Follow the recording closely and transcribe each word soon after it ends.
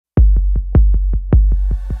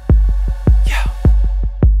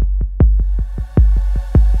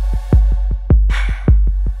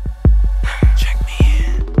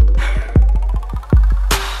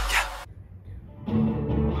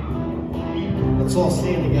Let's all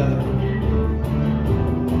stand together. We're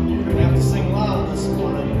going to have to sing loud this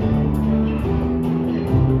morning.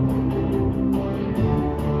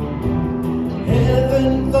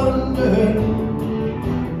 Heaven thundered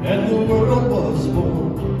and the world was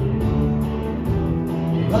born.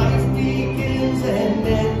 Life begins and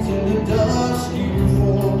ends in the dust you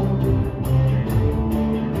form.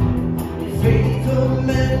 Faith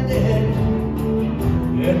commanded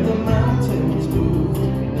and the mountains move.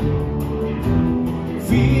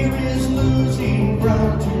 Fear is losing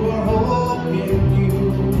ground to our hope in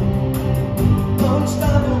you.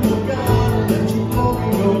 Unstoppable God, let your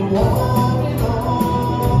glory go on and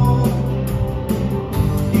on.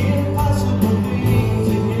 Impossible things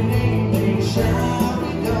in your name, they shall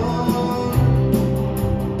be done.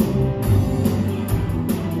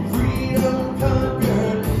 Freedom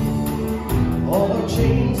conquered, all our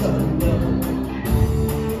chains undone.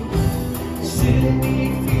 Sin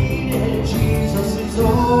defeated, Jesus is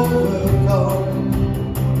overcome.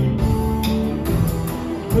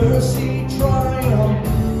 Mercy triumphed,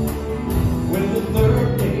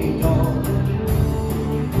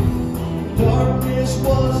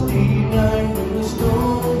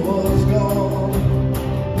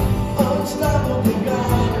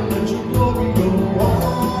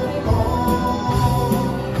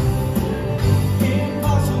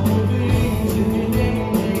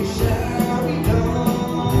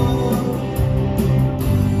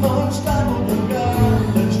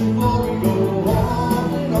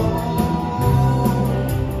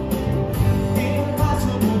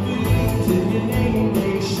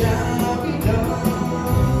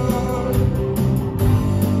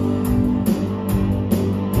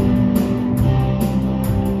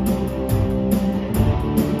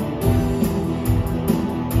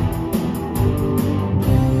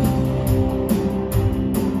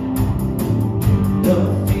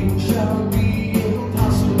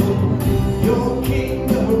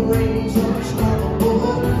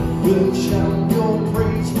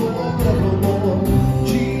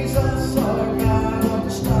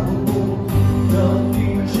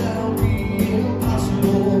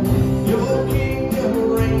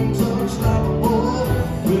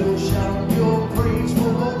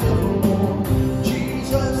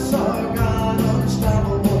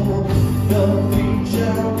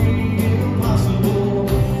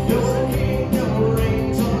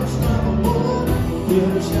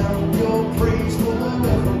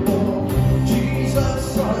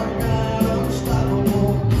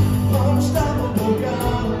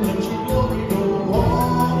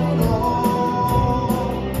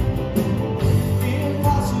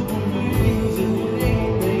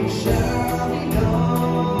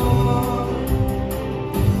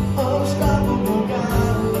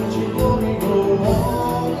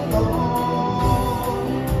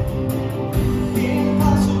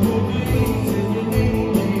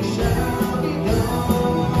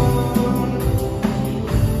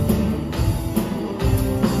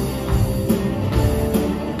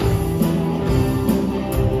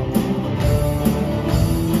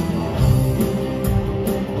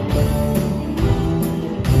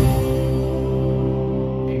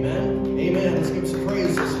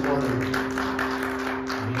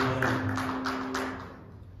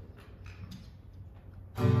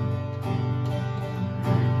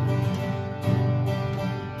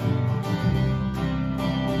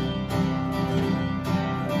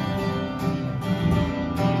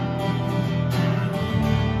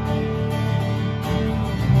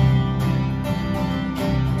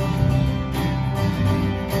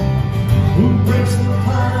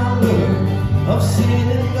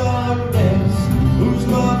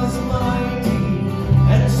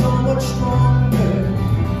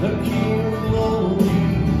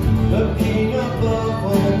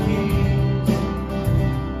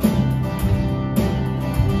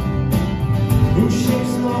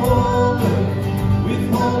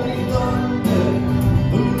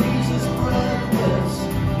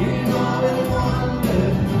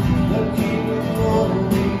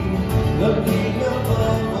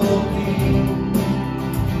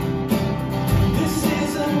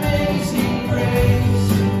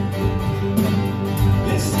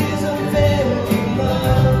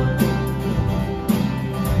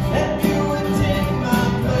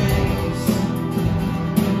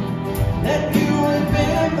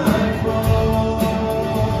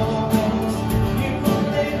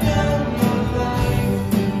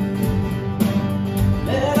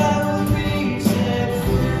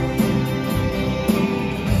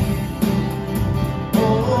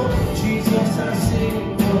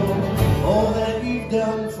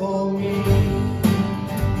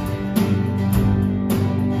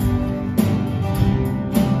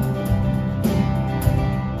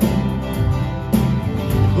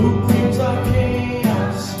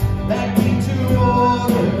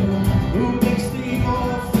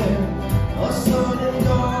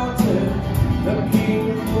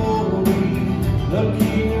 the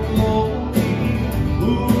King of glory, who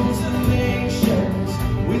rules the nations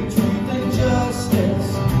with truth and justice,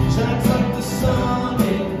 shines like the sun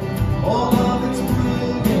in all of its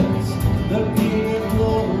brilliance. The King of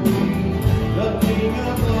glory, the King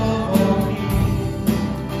of glory.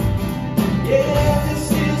 Yeah, this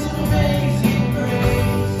is amazing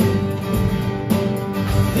grace.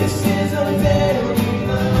 This is unveiling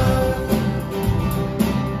love.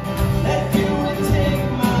 That you would take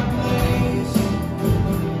my place,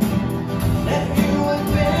 that you would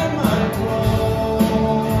bear my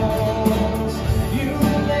cross. You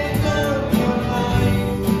would lay down your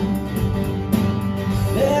life,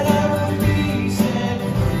 that I would be set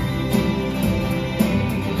free.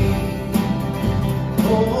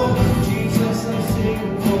 Oh, Jesus, I'm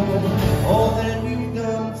singing for all that you've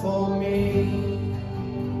done for me.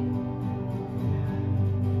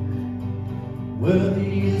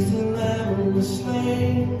 Worthy is the Lamb who was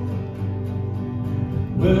slain.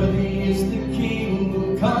 Worthy is the King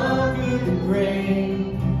who conquered the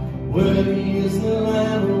grave. Worthy is the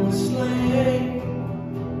Lamb who was slain.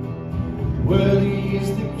 Worthy is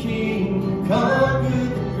the King who conquered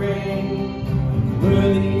the grave.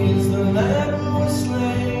 Worthy is the Lamb who was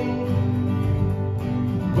slain.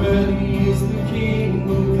 Worthy is the King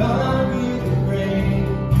who conquered the grave.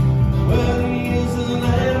 Worthy is the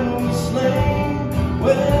Lamb who was slain.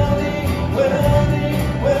 Worthy, worthy,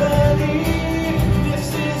 worthy. This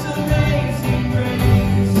is amazing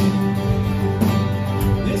grace.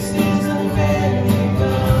 This is unveiling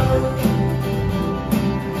love.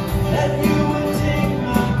 That you would take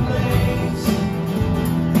my place,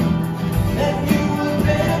 that you would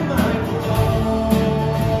bear my cross.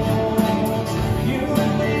 You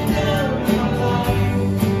would lay down your life,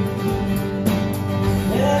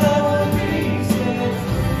 that I would be set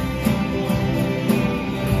free.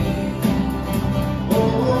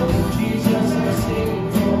 Oh, Jesus, I sing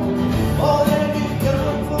for all that you've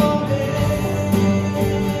done for me.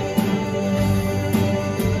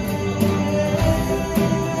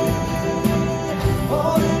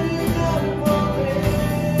 All that you've done for me.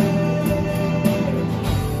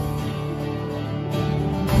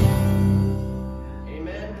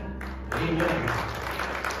 Amen. Amen.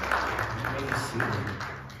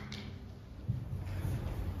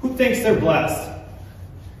 Who thinks they're blessed?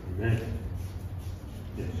 Amen.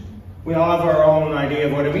 We all have our own idea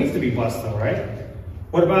of what it means to be blessed, though, right?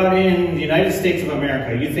 What about in the United States of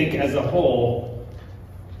America? You think as a whole,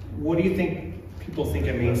 what do you think people think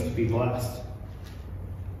it means to be blessed?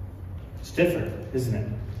 It's different, isn't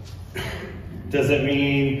it? Does it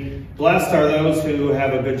mean blessed are those who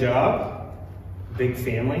have a good job, a big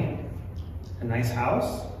family, a nice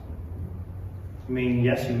house? I mean,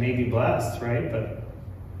 yes, you may be blessed, right? But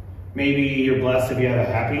maybe you're blessed if you have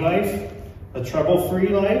a happy life, a trouble-free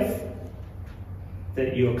life,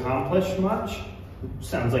 that you accomplish much.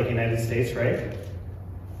 Sounds like United States, right?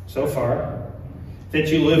 So far. That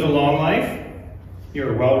you live a long life,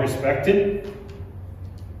 you're well-respected.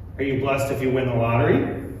 Are you blessed if you win the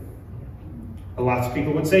lottery? Lots of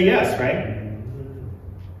people would say yes, right?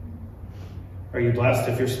 Are you blessed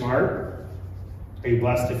if you're smart? Are you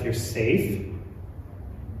blessed if you're safe?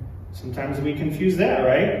 Sometimes we confuse that,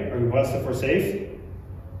 right? Are we blessed if we're safe?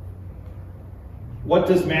 What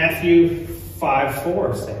does Matthew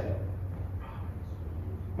 5:4 say?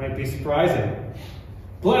 Might be surprising.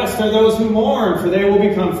 Blessed are those who mourn, for they will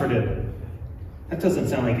be comforted. That doesn't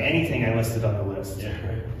sound like anything I listed on the list. Yeah,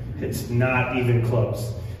 right. It's not even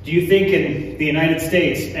close. Do you think in the United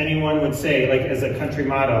States anyone would say, like as a country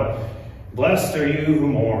motto, blessed are you who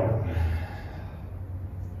mourn?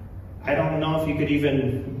 I don't know if you could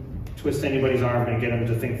even twist anybody's arm and get them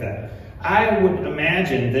to think that. I would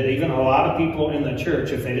imagine that even a lot of people in the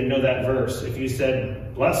church, if they didn't know that verse, if you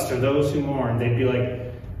said, blessed are those who mourn, they'd be like,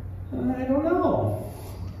 I don't know.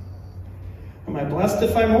 Am I blessed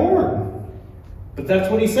if I mourn? But that's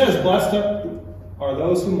what he says, blessed are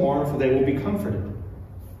those who mourn, for they will be comforted.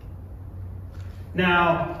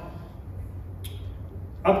 Now,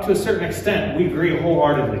 up to a certain extent, we agree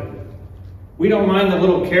wholeheartedly. We don't mind the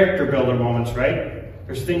little character builder moments, right?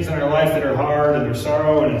 There's things in our life that are hard, and there's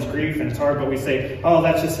sorrow, and it's grief, and it's hard, but we say, oh,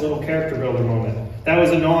 that's just a little character builder moment. That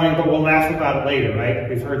was annoying, but we'll laugh about it later, right?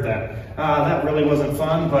 We've heard that. That really wasn't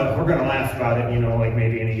fun, but we're going to laugh about it, like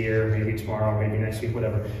maybe in a year, maybe tomorrow, maybe next week,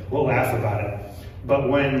 whatever. We'll laugh about it. But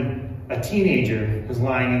when a teenager is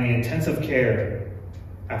lying in the intensive care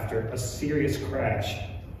after a serious crash,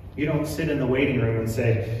 you don't sit in the waiting room and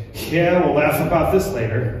say, yeah, we'll laugh about this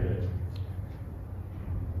later.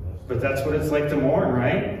 But that's what it's like to mourn,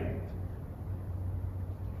 right?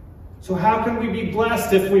 So how can we be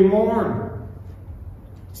blessed if we mourn?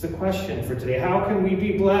 It's the question for today. How can we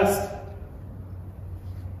be blessed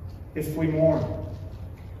if we mourn?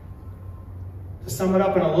 To sum it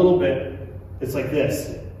up in a little bit, it's like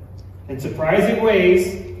this. In surprising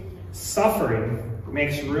ways, suffering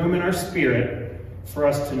makes room in our spirit for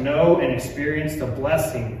us to know and experience the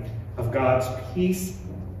blessing of God's peace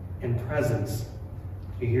and presence.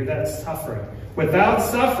 You hear that? Suffering. Without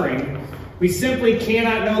suffering, we simply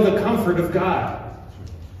cannot know the comfort of God.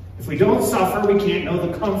 If we don't suffer, we can't know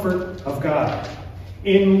the comfort of God.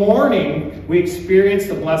 In mourning, we experience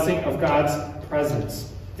the blessing of God's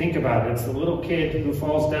presence. Think about it. It's the little kid who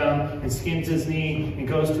falls down and skins his knee and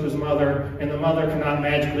goes to his mother, and the mother cannot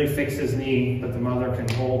magically fix his knee, but the mother can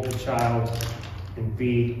hold the child and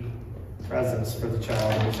be presence for the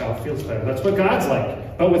child, and the child feels better. That's what God's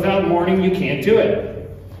like. But without mourning, you can't do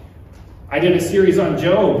it. I did a series on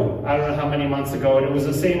Job, I don't know how many months ago, and it was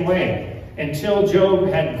the same way. Until Job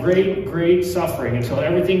had great, great suffering, until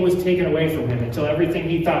everything was taken away from him, until everything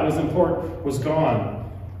he thought was important was gone,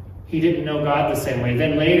 he didn't know God the same way.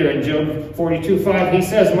 Then later in Job 42:5, he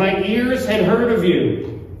says, "My ears had heard of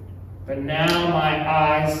you, but now my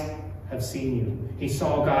eyes have seen you." He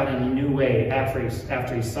saw God in a new way after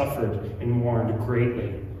he suffered and mourned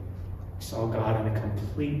greatly. He saw God in a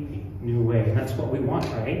completely new way. And that's what we want,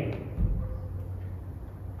 right?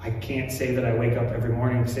 I can't say that I wake up every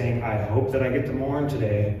morning saying, I hope that I get to mourn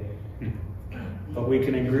today. But we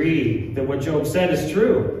can agree that what Job said is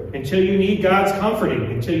true. Until you need God's comforting,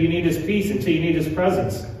 until you need his peace, until you need his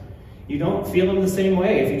presence, you don't feel him the same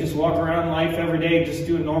way. If you just walk around life every day just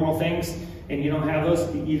doing normal things and you don't have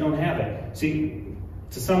those, you don't have it. See,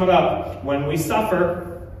 to sum it up, when we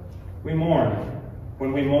suffer, we mourn.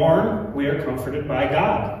 When we mourn, we are comforted by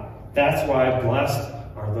God. That's why blessed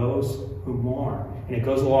are those who mourn. And it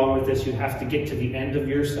goes along with this, you have to get to the end of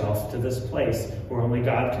yourself, to this place where only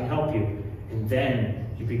God can help you. And then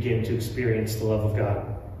you begin to experience the love of God.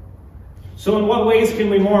 So in what ways can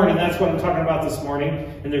we mourn? And that's what I'm talking about this morning.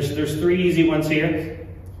 And there's three easy ones here.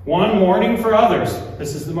 One, mourning for others.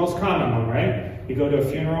 This is the most common one, right? You go to a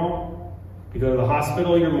funeral, you go to the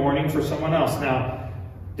hospital, you're mourning for someone else. Now,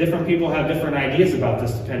 different people have different ideas about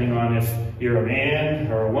this depending on if you're a man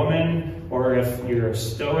or a woman, or if you're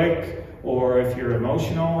stoic, or if you're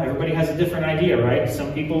emotional. Everybody has a different idea, right?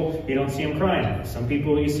 Some people, you don't see them crying. Some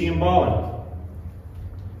people, you see them bawling.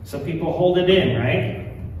 Some people hold it in, right?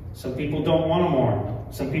 Some people don't want to mourn.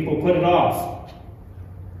 Some people put it off.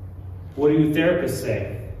 What do you therapists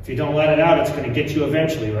say? If you don't let it out, it's going to get you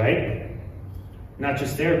eventually, right? Not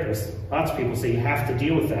just therapists. Lots of people say you have to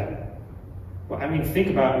deal with that. Well, I mean, think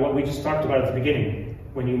about what we just talked about at the beginning.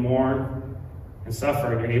 When you mourn and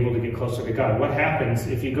suffer and you're able to get closer to God. What happens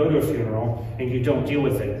if you go to a funeral and you don't deal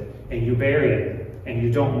with it and you bury it and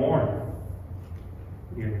you don't mourn?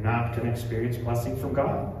 You're not going to experience blessing from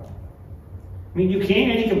God. I mean, you can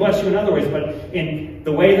and he can bless you in other ways, but in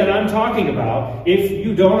the way that I'm talking about, if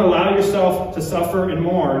you don't allow yourself to suffer and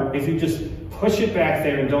mourn, if you just push it back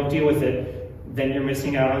there and don't deal with it, then you're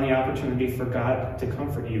missing out on the opportunity for God to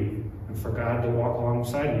comfort you and for God to walk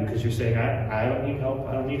alongside you, because you're saying, I don't need help,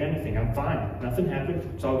 I don't need anything, I'm fine, nothing happened,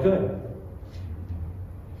 it's all good.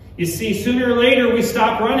 You see, sooner or later we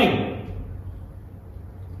stop running.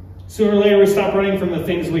 Sooner or later we stop running from the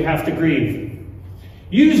things we have to grieve.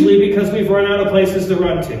 Usually because we've run out of places to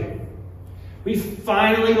run to. We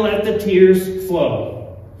finally let the tears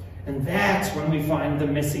flow. And that's when we find the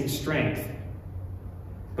missing strength.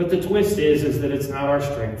 But the twist is that it's not our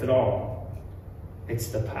strength at all. It's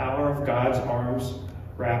the power of God's arms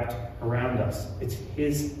wrapped around us. It's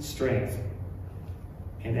his strength.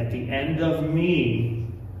 And at the end of me,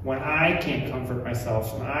 when I can't comfort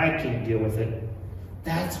myself, when I can't deal with it,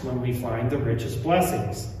 that's when we find the richest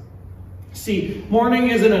blessings. See, mourning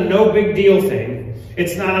isn't a no big deal thing.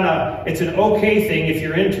 It's an okay thing if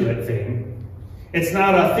you're into it thing. It's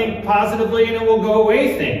not a think positively and it will go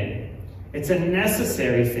away thing. It's a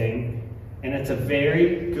necessary thing, and it's a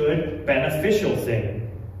very good, beneficial thing.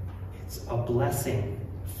 It's a blessing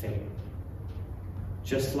thing.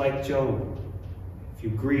 Just like Job, if you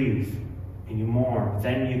grieve and you mourn,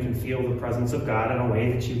 then you can feel the presence of God in a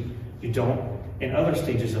way that you don't in other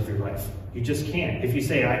stages of your life. You just can't. If you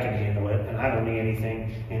say, I can handle it, and I don't need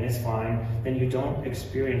anything, and it's fine, then you don't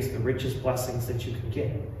experience the richest blessings that you can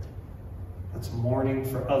get. That's mourning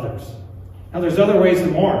for others. Now, there's other ways to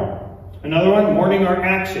mourn. Another one, mourning our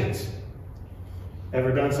actions.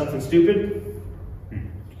 Ever done something stupid?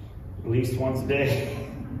 At least once a day.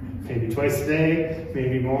 Maybe twice a day.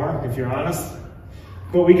 Maybe more, if you're honest.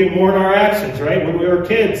 But we can mourn our actions, right? When we were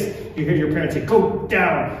kids, you hear your parents say, go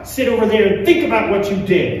down, sit over there, and think about what you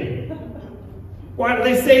did. Why do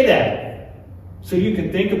they say that? So you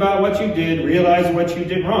can think about what you did, realize what you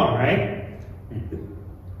did wrong, right?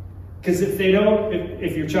 Because if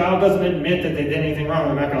your child doesn't admit that they did anything wrong,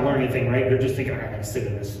 they're not going to learn anything, right? They're just thinking, I'm going to sit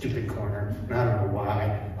in this stupid corner, and I don't know why.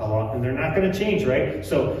 And they're not going to change, right?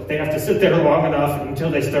 So they have to sit there long enough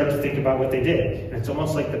until they start to think about what they did. And it's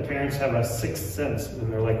almost like the parents have a sixth sense,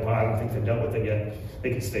 and they're like, well, I don't think they've dealt with it yet. They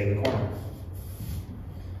can stay in the corner.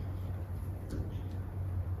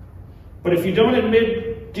 But if you don't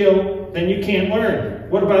admit guilt, then you can't learn.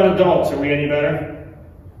 What about adults? Are we any better?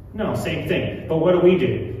 No, same thing. But what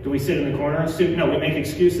do? Do we sit in the corner? No, we make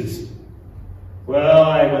excuses. Well,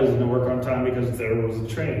 I wasn't to work on time because there was a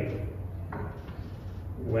train.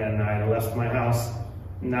 When I left my house,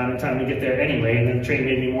 not in time to get there anyway, and then the train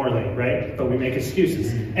made me more late, right? But we make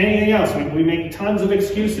excuses. Anything else, we make tons of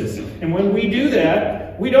excuses. And when we do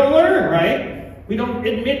that, we don't learn, right? We don't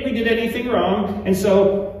admit we did anything wrong, and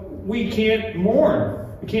so we can't mourn.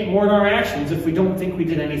 We can't mourn our actions if we don't think we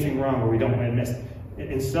did anything wrong or we don't admit it.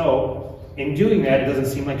 And so, in doing that, it doesn't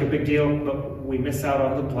seem like a big deal, but we miss out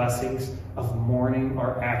on the blessings of mourning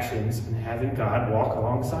our actions and having God walk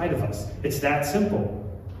alongside of us. It's that simple.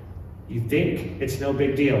 You think it's no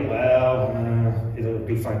big deal. Well, it'll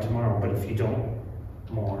be fine tomorrow. But if you don't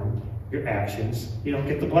mourn your actions, you don't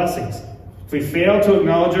get the blessings. If we fail to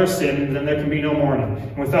acknowledge our sin, then there can be no mourning.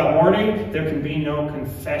 And without mourning, there can be no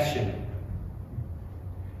confession.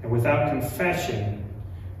 And without confession,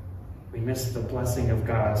 we miss the blessing of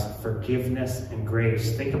God's forgiveness and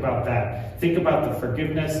grace. Think about that. Think about the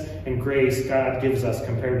forgiveness and grace God gives us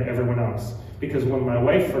compared to everyone else. Because when my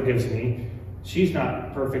wife forgives me, she's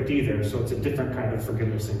not perfect either, so it's a different kind of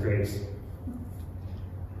forgiveness and grace.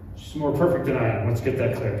 She's more perfect than I am. Let's get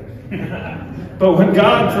that clear. But when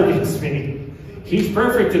God forgives me, He's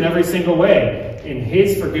perfect in every single way. And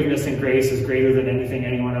His forgiveness and grace is greater than anything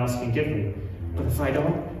anyone else can give me. But if I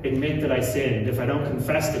don't admit that I sinned, if I don't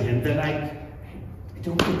confess to Him, then I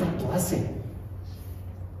don't get that blessing.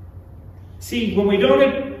 See, when we don't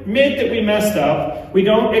admit that we messed up, we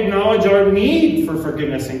don't acknowledge our need for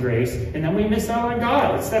forgiveness and grace, and then we miss out on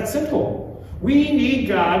God. It's that simple. We need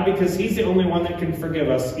God because He's the only one that can forgive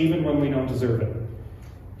us, even when we don't deserve it.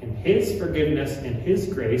 And His forgiveness and His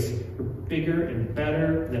grace are bigger and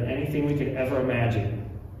better than anything we could ever imagine.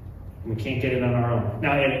 We can't get it on our own.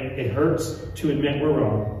 Now, it hurts to admit we're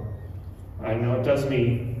wrong. I know it does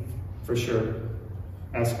me, for sure.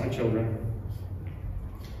 Ask my children.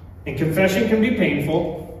 And confession can be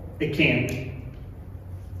painful. It can.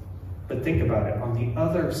 But think about it. On the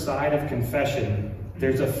other side of confession,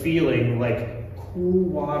 there's a feeling like cool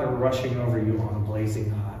water rushing over you on a blazing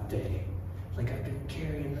hot day. Like I've been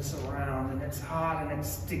carrying this around, and it's hot, and it's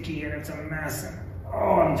sticky, and it's a mess. And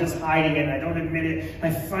oh, I'm just hiding it, and I don't admit it. And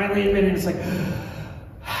I finally admit it, and it's like,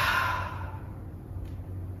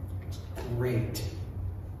 it's great.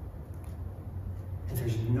 And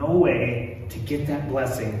there's no way to get that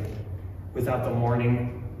blessing without the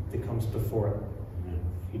mourning that comes before it.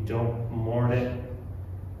 If you don't mourn it,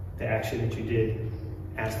 the action that you did,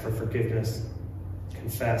 ask for forgiveness,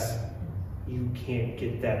 confess, you can't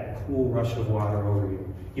get that cool rush of water over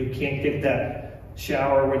you. You can't get that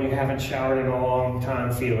shower when you haven't showered in a long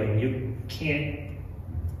time feeling. You can't,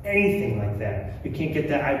 anything like that. You can't get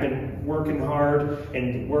that, I've been working hard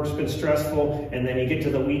and work's been stressful, and then you get to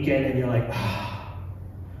the weekend and you're like,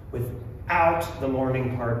 without the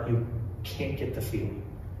mourning part, you can't get the feeling.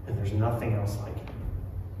 And there's nothing else like it.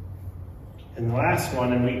 And the last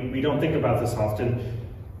one, and we don't think about this often,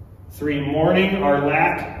 3, mourning our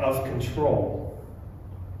lack of control.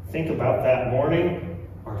 Think about that, mourning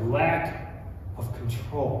our lack of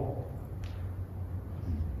control.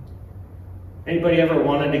 Anybody ever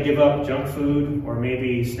wanted to give up junk food or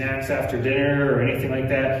maybe snacks after dinner or anything like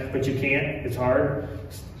that, but you can't? It's hard.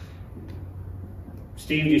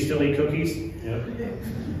 Steve, do you still eat cookies? Yep.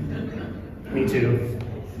 Me too.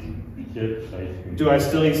 Yep. Do I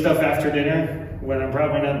still eat stuff after dinner when I'm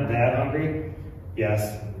probably not that hungry?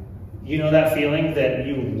 Yes. You know that feeling that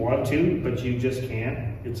you want to, but you just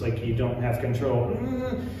can't? It's like you don't have control.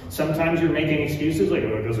 Sometimes you're making excuses like,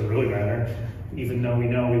 oh, it doesn't really matter, even though we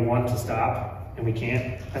know we want to stop and we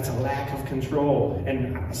can't. That's a lack of control,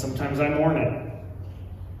 and sometimes I mourn it.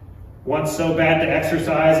 Want so bad to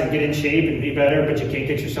exercise and get in shape and be better, but you can't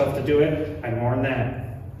get yourself to do it, I mourn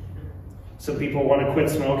that. Some people want to quit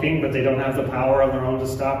smoking, but they don't have the power on their own to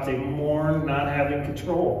stop. They mourn not having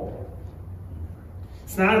control.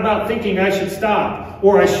 It's not about thinking I should stop,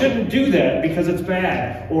 or I shouldn't do that because it's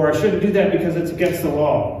bad, or I shouldn't do that because it's against the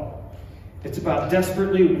law. It's about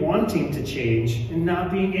desperately wanting to change and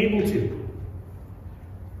not being able to.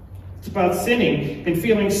 It's about sinning and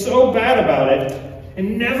feeling so bad about it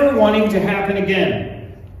and never wanting to happen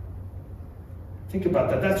again. Think about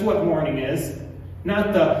that. That's what mourning is.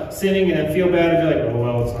 Not the sinning and then feel bad and be like, oh,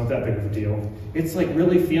 well, it's not that big of a deal. It's like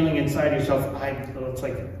really feeling inside yourself, it's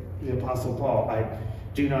like the Apostle Paul, I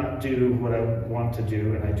do not do what I want to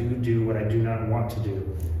do, and I do what I do not want to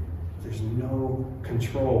do. There's no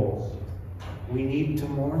control. We need to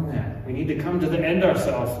mourn that. We need to come to the end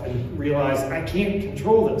ourselves and realize, I can't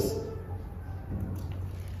control this.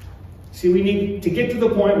 See, we need to get to the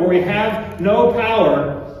point where we have no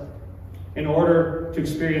power in order to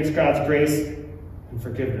experience God's grace and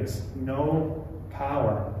forgiveness. No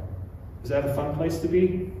power. Is that a fun place to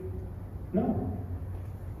be? No.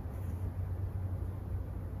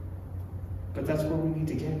 But that's where we need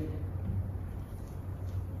to get.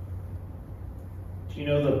 Do you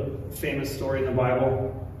know the famous story in the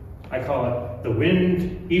Bible? I call it the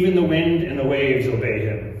wind, even the wind and the waves obey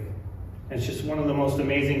him. And it's just one of the most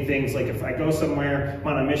amazing things. Like if I go somewhere, I'm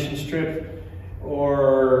on a missions trip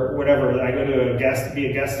or whatever, I go to be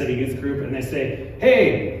a guest at a youth group and they say,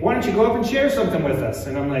 hey, why don't you go up and share something with us?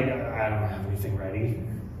 And I'm like, I don't have anything ready.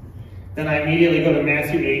 Then I immediately go to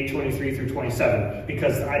Matthew 8, 23 through 27,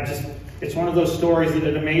 because it's one of those stories that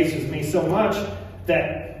it amazes me so much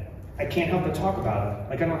that I can't help but talk about it.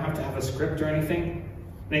 Like I don't have to have a script or anything.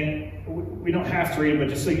 We don't have to read it, but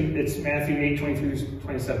just so it's Matthew 8, 23 through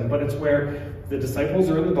 27. But it's where the disciples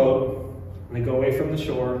are in the boat and they go away from the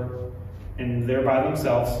shore and they're by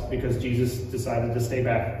themselves because Jesus decided to stay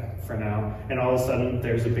back for now. And all of a sudden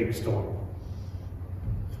there's a big storm.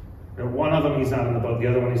 One of them, he's not in the boat. The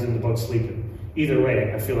other one, he's in the boat sleeping. Either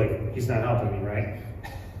way, I feel like he's not helping me, right?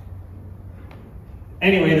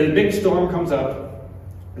 Anyway, the big storm comes up.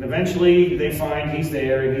 And eventually they find he's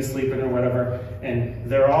there and he's sleeping or whatever, and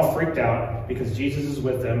they're all freaked out because Jesus is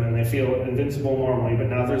with them and they feel invincible normally, but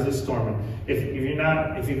now there's this storm. And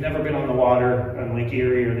if you've never been on the water on Lake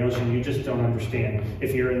Erie or the ocean, you just don't understand.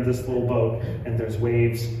 If you're in this little boat and there's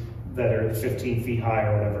waves that are 15 feet high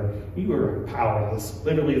or whatever, you are powerless.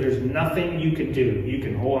 Literally, there's nothing you can do. You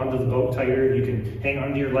can hold onto the boat tighter, you can hang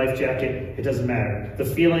onto your life jacket, it doesn't matter. The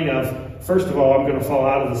feeling of, first of all, I'm going to fall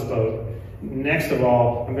out of this boat. Next of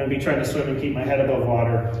all, I'm going to be trying to swim and keep my head above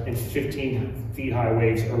water in 15 feet high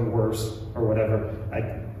waves or worse or whatever.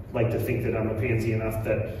 I like to think that I'm a pansy enough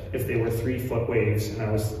that if they were 3-foot waves and I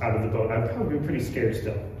was out of the boat, I'd probably be pretty scared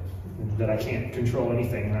still, that I can't control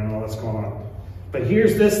anything and I don't know what's going on. But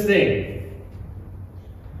here's this thing.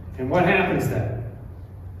 And what happens then?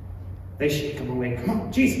 They shake him awake. Come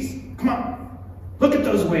on, Jesus, come on. Look at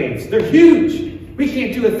those waves. They're huge. We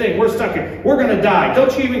can't do a thing. We're stuck here. We're going to die.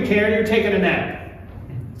 Don't you even care? You're taking a nap.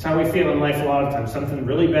 That's how we feel in life a lot of times. Something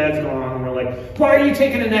really bad's going on and we're like, why are you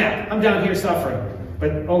taking a nap? I'm down here suffering.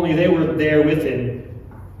 But only they were there with him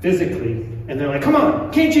physically. And they're like, come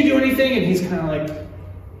on, can't you do anything? And he's kind of like,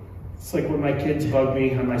 it's like when my kids bug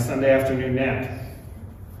me on my Sunday afternoon nap.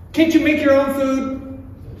 Can't you make your own food?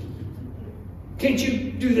 Can't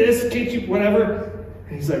you do this? Can't you whatever?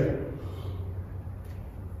 And he's like,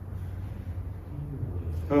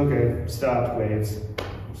 okay, stop waves.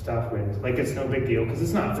 Stop waves. Like it's no big deal, because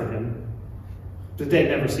it's not for him. But they'd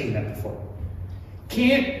never seen that before.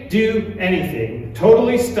 Can't do anything.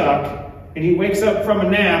 Totally stuck. And he wakes up from a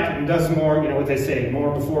nap and does more, you know what they say,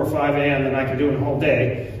 more before 5 a.m. than I can do in a whole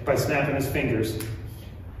day by snapping his fingers.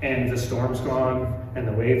 And the storm's gone, and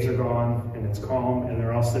the waves are gone, and it's calm, and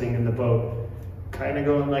they're all sitting in the boat, kind of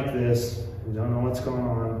going like this. We don't know what's going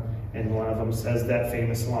on. And one of them says that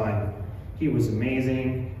famous line. He was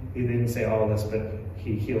amazing. He didn't say all of this, but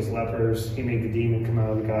he heals lepers. He made the demon come out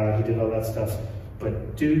of the guy. He did all that stuff.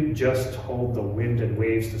 But dude just told the wind and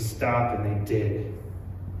waves to stop, and they did.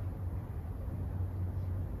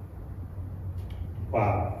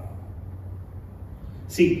 Wow.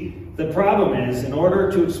 See, the problem is, in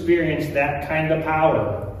order to experience that kind of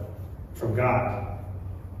power from God,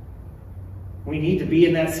 we need to be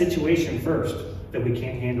in that situation first that we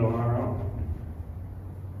can't handle on our own.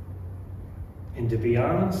 And to be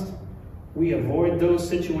honest, we avoid those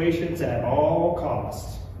situations at all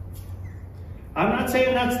costs. I'm not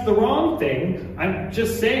saying that's the wrong thing. I'm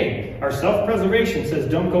just saying our self-preservation says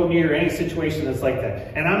don't go near any situation that's like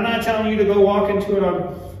that. And I'm not telling you to go walk into it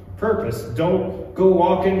on purpose. Don't go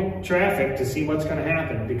walk in traffic to see what's going to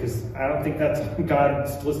happen, because I don't think that's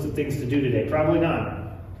God's list of things to do today. Probably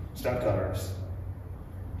not. Stop cars.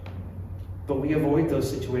 But we avoid those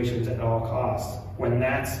situations at all costs when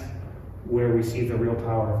that's where we see the real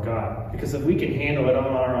power of God. Because if we can handle it on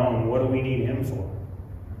our own, what do we need Him for?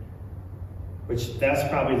 Which, that's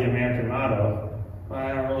probably the American motto. Well,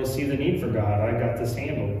 I don't really see the need for God. I got this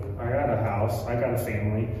handled. I got a house. I got a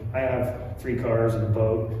family. I have 3 cars and a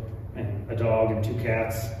boat. And a dog and 2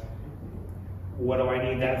 cats. What do I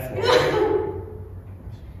need that for?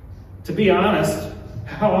 To be honest,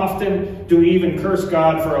 how often do we even curse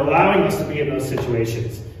God for allowing us to be in those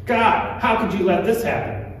situations? God, how could you let this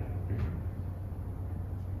happen?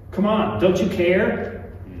 Come on, don't you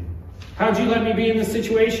care? How'd you let me be in this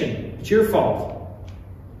situation? It's your fault.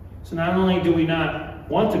 So not only do we not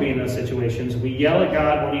want to be in those situations, we yell at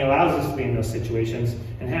God when he allows us to be in those situations,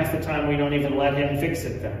 and half the time we don't even let him fix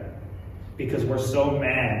it then. Because we're so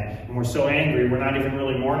mad and we're so angry, we're not even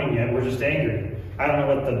really mourning yet, we're just angry. I don't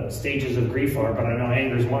know what the stages of grief are, but I know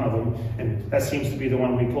anger is one of them, and that seems to be the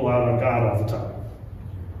one we pull out on God all the time.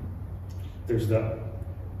 There's the,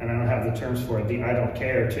 and I don't have the terms for it, the I don't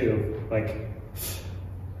care too, like,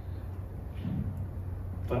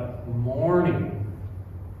 but mourning,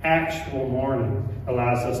 actual mourning,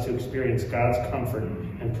 allows us to experience God's comfort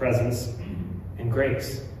and presence and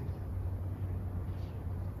grace.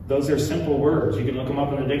 Those are simple words. You can look them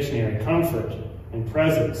up in the dictionary. Comfort and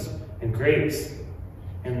presence and grace.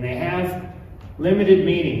 And they have limited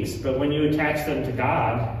meanings, but when you attach them to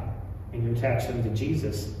God and you attach them to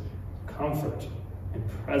Jesus, comfort and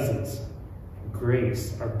presence and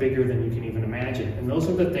grace are bigger than you can even imagine. And those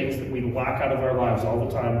are the things that we lock out of our lives all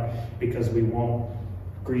the time because we won't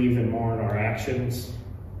grieve and mourn our actions.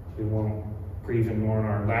 We won't grieve and mourn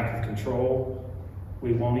our lack of control.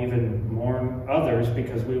 We won't even mourn others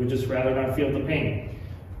because we would just rather not feel the pain.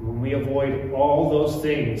 When we avoid all those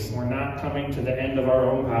things, we're not coming to the end of our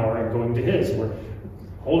own power and going to his. We're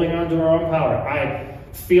holding on to our own power. I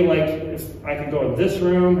feel like if I could go in this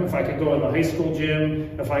room, if I could go in the high school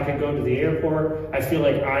gym, if I could go to the airport, I feel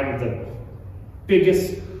like I'm the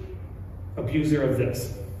biggest abuser of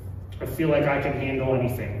this. I feel like I can handle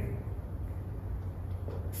anything.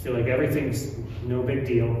 I feel like everything's no big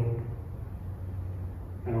deal.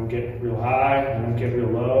 I don't get real high, I don't get real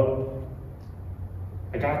low.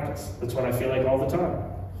 I got this. That's what I feel like all the time.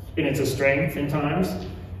 And it's a strength in times,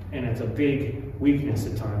 and it's a big weakness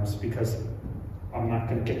at times because I'm not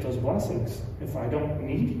going to get those blessings if I don't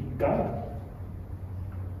need God.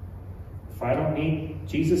 If I don't need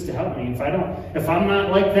Jesus to help me, if I'm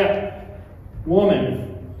not like that woman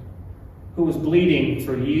who was bleeding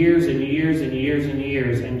for years and years and years and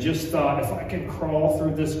years and just thought, if I can crawl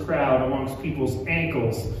through this crowd amongst people's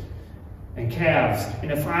ankles and calves,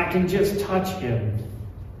 and if I can just touch him,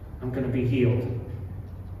 I'm going to be healed.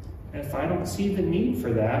 And if I don't see the need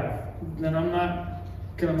for that, then I'm not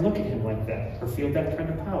going to look at him like that or feel that kind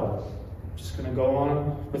of power. I'm just going to go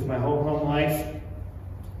on with my whole home life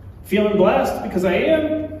feeling blessed because I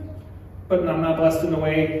am, but I'm not blessed in the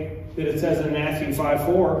way that it says in Matthew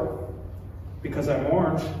 5:4. Because I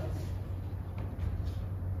mourn.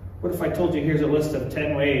 What if I told you here's a list of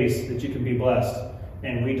 10 ways that you can be blessed,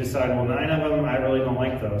 and we decide, well, 9 of them, I really don't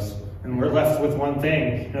like those. And we're left with one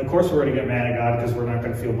thing. And of course we're going to get mad at God because we're not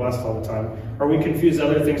going to feel blessed all the time. Or we confuse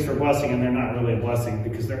other things for blessing and they're not really a blessing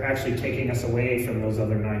because they're actually taking us away from those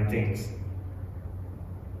other 9 things.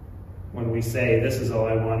 When we say, this is all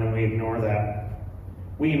I want, and we ignore that,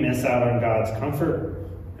 we miss out on God's comfort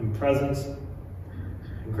and presence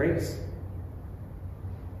and grace.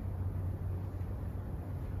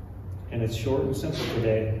 And it's short and simple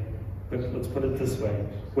today, but let's put it this way.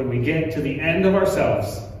 When we get to the end of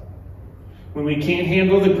ourselves, when we can't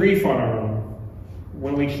handle the grief on our own,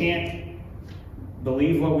 when we can't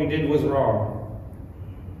believe what we did was wrong,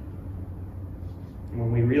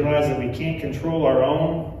 when we realize that we can't control our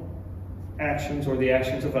own actions or the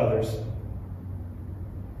actions of others,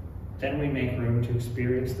 then we make room to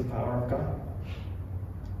experience the power of God.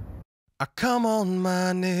 I come on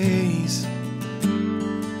my knees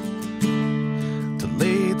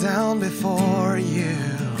lay down before you,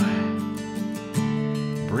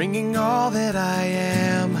 bringing all that I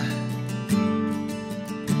am,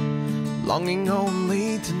 longing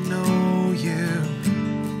only to know you,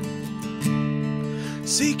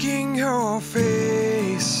 seeking your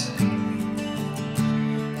face,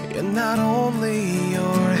 and not only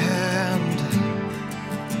your hand.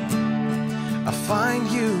 I find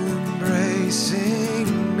you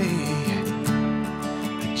embracing me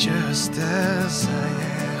just as I am.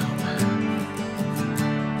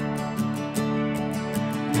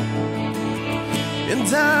 And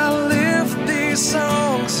I lift these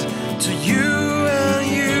songs to you and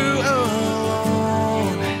you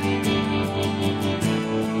alone,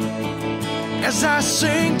 as I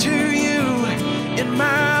sing to you in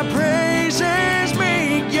my praises,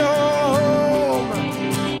 make your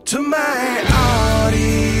home. To my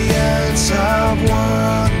audience of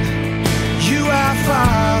one, you are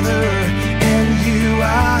Father and you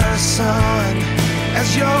are Son.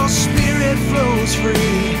 As your Spirit flows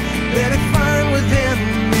free, let it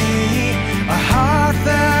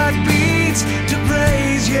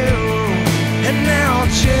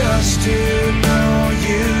us to